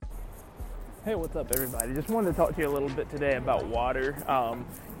Hey, what's up, everybody? Just wanted to talk to you a little bit today about water.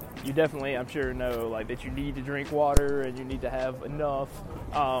 You definitely, I'm sure, know that you need to drink water and you need to have enough.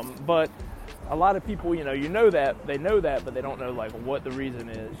 But a lot of people, they know that, but they don't know what the reason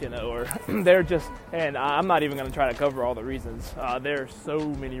is, or they're just. And I'm not even going to try to cover all the reasons. There are so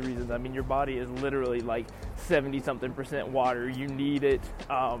many reasons. I mean, your body is literally 70-something% water. You need it.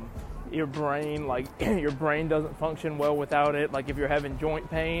 Your brain, your brain doesn't function well without it. If you're having joint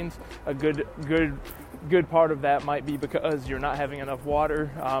pains, a good part of that might be because you're not having enough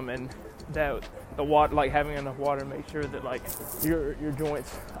water, and that the water, having enough water, makes sure that your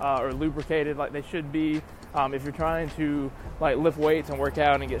joints are lubricated like they should be. If you're trying to lift weights and work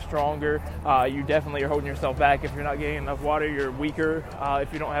out and get stronger, you definitely are holding yourself back. If you're not getting enough water, you're weaker.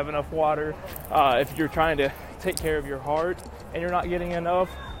 If you don't have enough water, if you're trying to take care of your heart and you're not getting enough,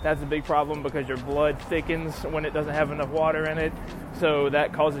 that's a big problem because your blood thickens when it doesn't have enough water in it. So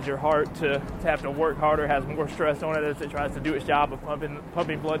that causes your heart to have to work harder, has more stress on it as it tries to do its job of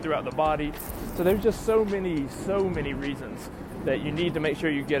pumping blood throughout the body. So there's just so many reasons that you need to make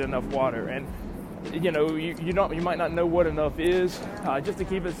sure you get enough water. And you might not know what enough is. Just to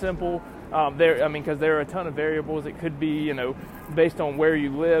keep it simple, because there are a ton of variables. It could be, based on where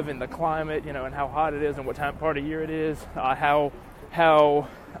you live and the climate, and how hot it is and what part of year it is, how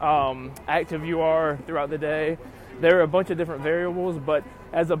active you are throughout the day. There are a bunch of different variables, but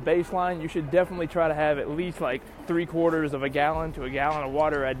as a baseline, you should definitely try to have at least 3/4 of a gallon to a gallon of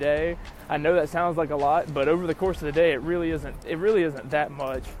water a day. I know that sounds like a lot, but over the course of the day, it really isn't that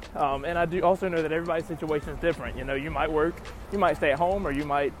much. And I do also know that everybody's situation is different. You might stay at home, or you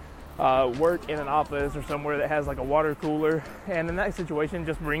might work in an office or somewhere that has a water cooler, and in that situation,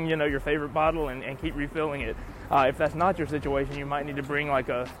 just bring your favorite bottle and keep refilling it. If that's not your situation, you might need to bring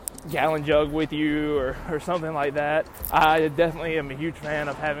a gallon jug with you or something like that. I definitely am a huge fan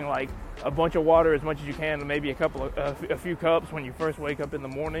of having a bunch of water, as much as you can, maybe a few cups when you first wake up in the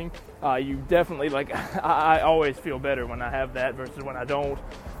morning. You definitely I always feel better when I have that versus when I don't.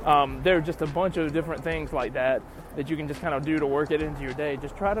 There are just a bunch of different things like that you can just kind of do to work it into your day.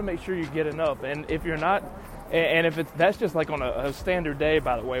 Just try to make sure you get enough. And if you're not, and if that's just on a standard day,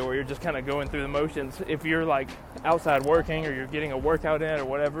 by the way, where you're just kind of going through the motions, if you're outside working or you're getting a workout in or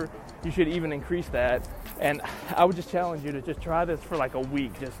whatever, you should even increase that. And I would just challenge you to just try this for a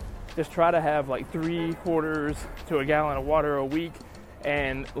week. Just try to have 3/4 to a gallon of water a week,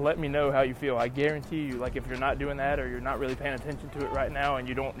 and let me know how you feel. I guarantee you, if you're not doing that, or you're not really paying attention to it right now, and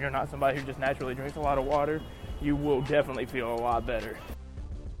you're not somebody who just naturally drinks a lot of water, you will definitely feel a lot better.